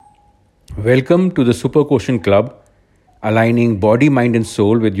Welcome to the Super Quotient Club, aligning body, mind and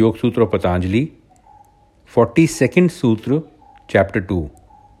soul with Yoga Sutra Patanjali, 42nd Sutra, Chapter 2.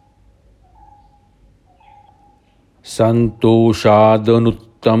 Santoshad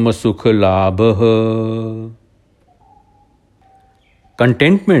anuttamah sukhalabhah.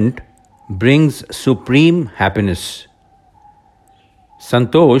 Contentment brings supreme happiness.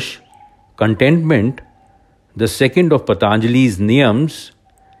 Santosh, contentment, the second of Patanjali's niyams,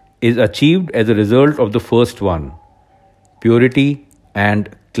 is achieved as a result of the first one, purity and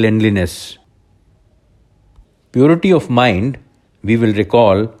cleanliness. Purity of mind, we will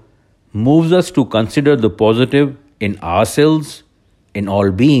recall, moves us to consider the positive in ourselves, in all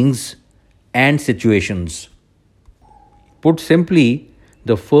beings, and situations. Put simply,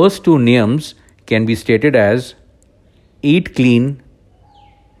 the first two niyams can be stated as eat clean,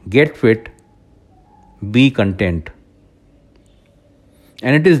 get fit, be content.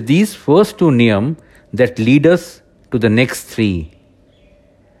 And it is these first two niyam that lead us to the next three.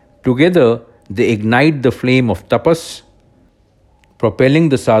 Together, they ignite the flame of tapas, propelling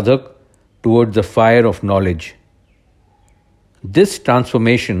the sadhak towards the fire of knowledge. This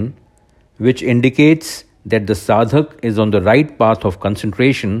transformation, which indicates that the sadhak is on the right path of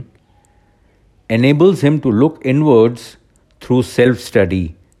concentration, enables him to look inwards through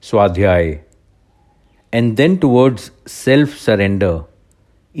self-study, swadhyay, and then towards self-surrender,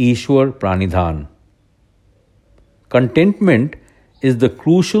 Ishwar Pranidhan. Contentment is the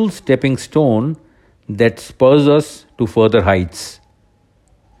crucial stepping stone that spurs us to further heights.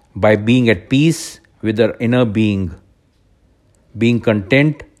 By being at peace with our inner being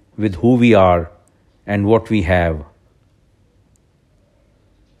content with who we are and what we have.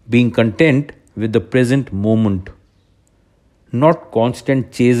 Being content with the present moment, not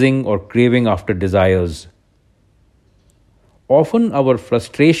constant chasing or craving after desires. Often our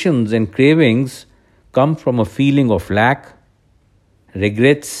frustrations and cravings come from a feeling of lack,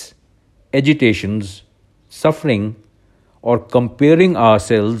 regrets, agitations, suffering, or comparing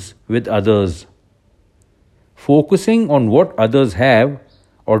ourselves with others. Focusing on what others have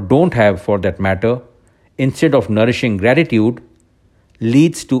or don't have for that matter, instead of nourishing gratitude,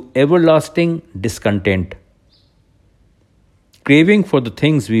 leads to everlasting discontent. Craving for the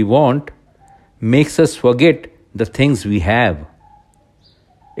things we want makes us forget the things we have.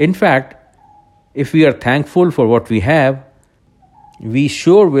 In fact, if we are thankful for what we have, we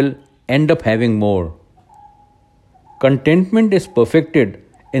sure will end up having more. Contentment is perfected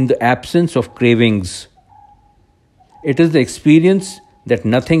in the absence of cravings. It is the experience that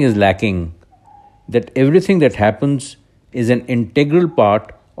nothing is lacking, that everything that happens is an integral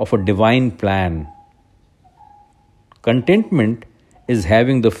part of a divine plan. Contentment is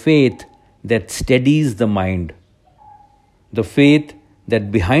having the faith that steadies the mind, the faith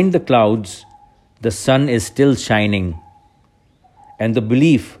that behind the clouds the sun is still shining, and the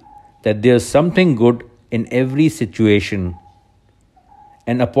belief that there's something good in every situation,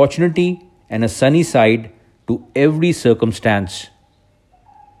 an opportunity and a sunny side to every circumstance.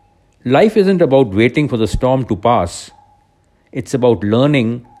 Life isn't about waiting for the storm to pass. It's about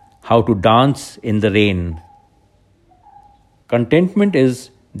learning how to dance in the rain. Contentment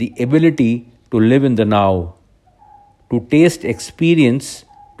is the ability to live in the now, to taste experience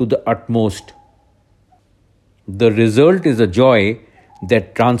to the utmost. The result is a joy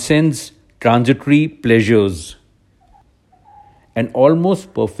that transcends transitory pleasures and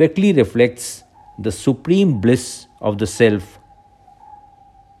almost perfectly reflects the supreme bliss of the self.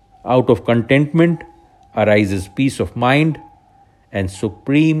 Out of contentment arises peace of mind and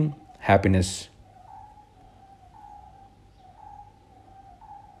supreme happiness.